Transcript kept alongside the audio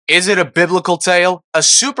Is it a biblical tale, a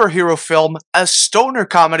superhero film, a stoner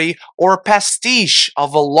comedy, or a pastiche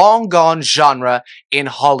of a long-gone genre in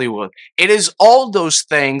Hollywood? It is all those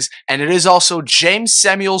things, and it is also Jeymes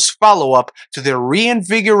Samuel's follow-up to the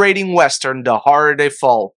reinvigorating western The Harder They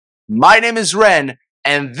Fall. My name is Ren,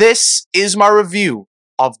 and this is my review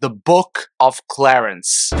of the Book of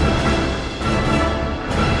Clarence.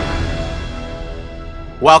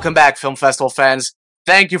 Welcome back, film festival fans.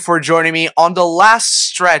 Thank you for joining me on the last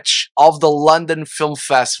stretch of the London Film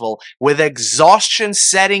Festival. With exhaustion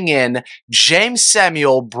setting in, Jeymes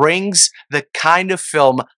Samuel brings the kind of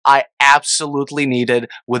film I absolutely needed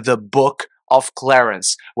with the Book of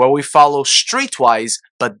Clarence, where we follow Streetwise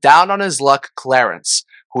but down on his luck Clarence,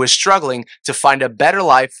 who is struggling to find a better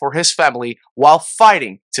life for his family while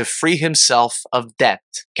fighting to free himself of debt.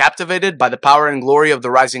 Captivated by the power and glory of the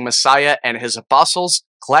rising Messiah and his apostles,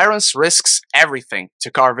 Clarence risks everything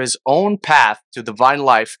to carve his own path to divine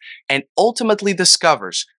life and ultimately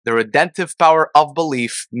discovers the redemptive power of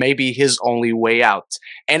belief may be his only way out.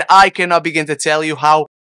 And I cannot begin to tell you how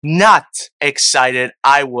not excited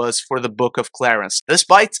I was for the Book of Clarence.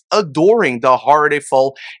 Despite adoring The Harder They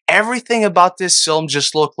Fall, everything about this film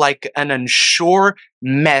just looked like an unsure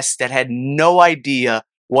mess that had no idea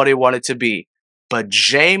what it wanted to be. But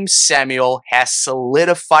Jeymes Samuel has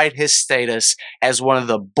solidified his status as one of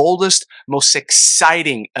the boldest, most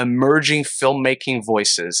exciting emerging filmmaking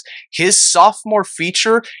voices. His sophomore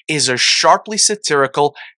feature is a sharply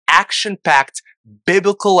satirical, action-packed,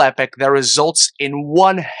 biblical epic that results in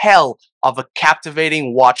one hell of a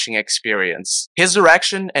captivating watching experience. His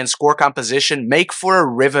direction and score composition make for a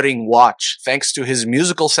riveting watch, thanks to his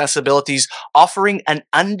musical sensibilities offering an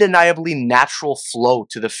undeniably natural flow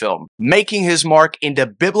to the film, making his mark in the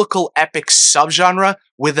biblical epic subgenre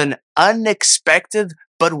with an unexpected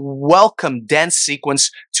but welcome dance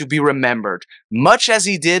sequence to be remembered. Much as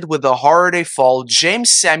he did with The Harder They Fall, Jeymes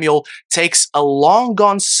Samuel takes a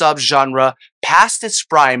long-gone subgenre past its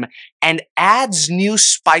prime and adds new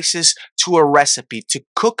spices to a recipe to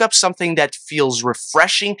cook up something that feels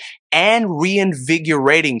refreshing and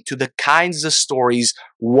reinvigorating to the kinds of stories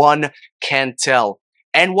one can tell.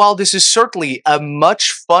 And while this is certainly a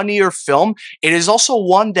much funnier film, it is also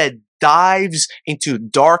one that dives into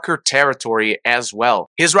darker territory as well.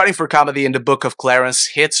 His writing for comedy in the Book of Clarence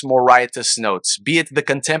hits more riotous notes, be it the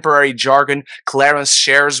contemporary jargon Clarence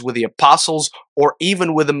shares with the apostles or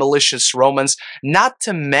even with the malicious Romans, not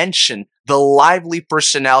to mention the lively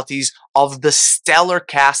personalities of the stellar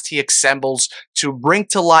cast he assembles to bring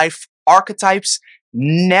to life archetypes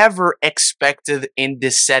never expected in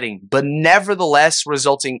this setting, but nevertheless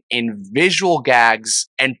resulting in visual gags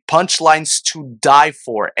and punchlines to die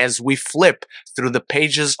for as we flip through the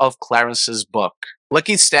pages of Clarence's book.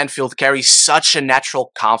 Lakeith Stanfield carries such a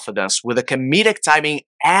natural confidence with a comedic timing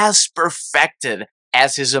as perfected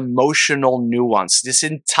as his emotional nuance. This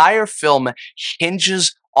entire film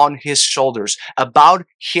hinges on his shoulders, about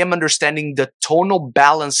him understanding the tonal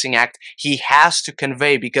balancing act he has to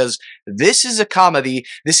convey, because this is a comedy,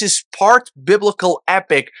 this is part biblical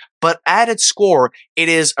epic, but at its core, it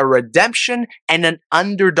is a redemption and an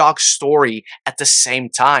underdog story at the same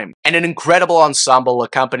time. And an incredible ensemble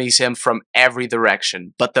accompanies him from every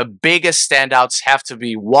direction. But the biggest standouts have to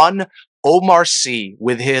be one, Omar Sy,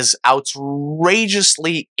 with his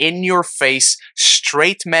outrageously in-your-face,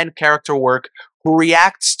 straight man character work, who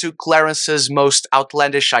reacts to Clarence's most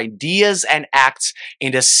outlandish ideas and acts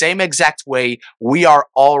in the same exact way we are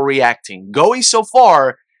all reacting, going so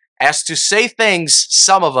far as to say things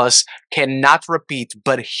some of us cannot repeat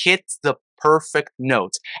but hit the perfect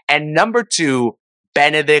note. And number two,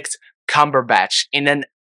 Benedict Cumberbatch, in an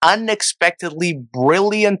unexpectedly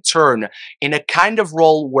brilliant turn in a kind of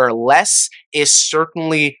role where less is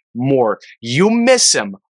certainly more. You miss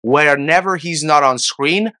him whenever he's not on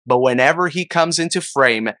screen, but whenever he comes into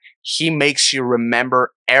frame, he makes you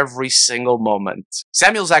remember every single moment.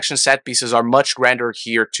 Samuel's action set pieces are much grander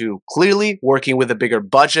here too. Clearly, working with a bigger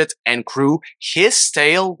budget and crew, his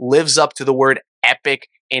tale lives up to the word epic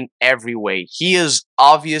in every way. He is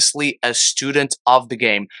obviously a student of the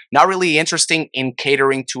game, not really interested in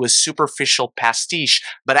catering to a superficial pastiche,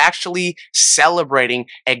 but actually celebrating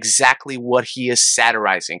exactly what he is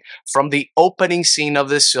satirizing. From the opening scene of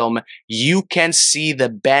this film, you can see the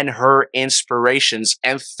Ben-Hur inspirations,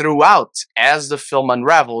 and throughout, as the film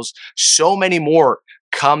unravels, so many more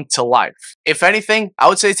come to life. If anything, I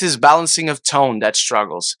would say it's his balancing of tone that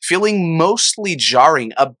struggles, feeling mostly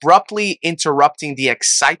jarring, abruptly interrupting the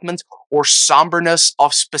excitement or somberness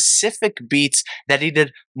of specific beats that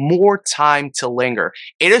needed more time to linger.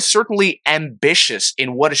 It is certainly ambitious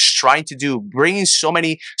in what it's trying to do, bringing so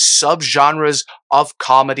many subgenres of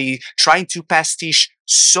comedy, trying to pastiche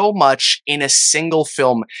so much in a single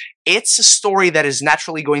film. It's a story that is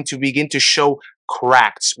naturally going to begin to show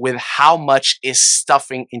cracks with how much is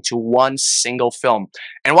stuffing into one single film.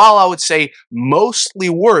 And while I would say mostly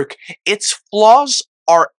work, its flaws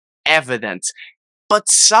are evident, but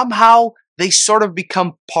somehow they sort of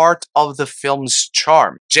become part of the film's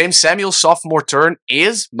charm. Jeymes Samuel's sophomore turn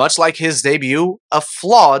is, much like his debut, a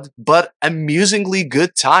flawed but amusingly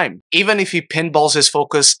good time. Even if he pinballs his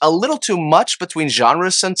focus a little too much between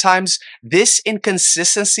genres sometimes, this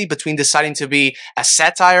inconsistency between deciding to be a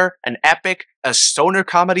satire, an epic, a stoner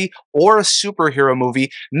comedy, or a superhero movie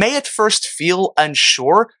may at first feel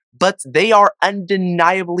unsure, but they are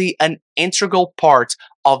undeniably an integral part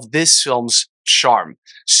of this film's charm.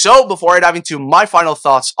 So before I dive into my final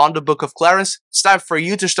thoughts on the Book of Clarence, it's time for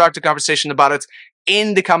you to start the conversation about it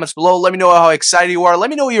in the comments below. Let me know how excited you are. Let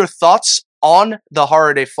me know your thoughts on the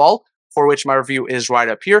Horror Day Fall, for which my review is right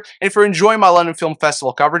up here. And if you're enjoying my London Film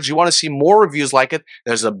Festival coverage, you want to see more reviews like it,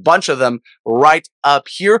 there's a bunch of them right up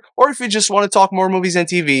here. Or if you just want to talk more movies and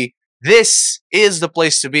TV, this is the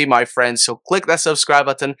place to be, my friends. So click that subscribe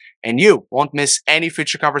button and you won't miss any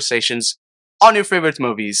future conversations on your favorite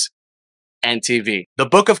movies and TV. The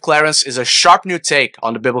Book of Clarence is a sharp new take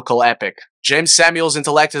on the biblical epic. Jeymes Samuel's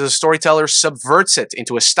intellect as a storyteller subverts it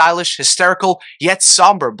into a stylish, hysterical, yet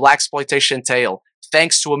somber blaxploitation tale,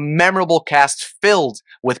 thanks to a memorable cast filled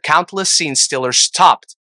with countless scene stealers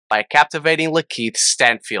topped by a captivating Lakeith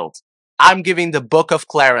Stanfield. I'm giving the Book of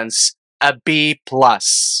Clarence a B+.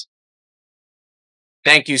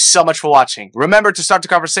 Thank you so much for watching. Remember to start the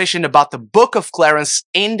conversation about the Book of Clarence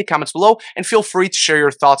in the comments below, and feel free to share your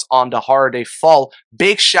thoughts on the Horror Day Fall.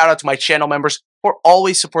 Big shout out to my channel members for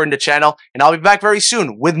always supporting the channel, and I'll be back very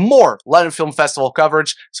soon with more London Film Festival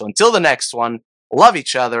coverage. So until the next one, love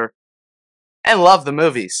each other and love the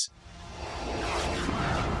movies.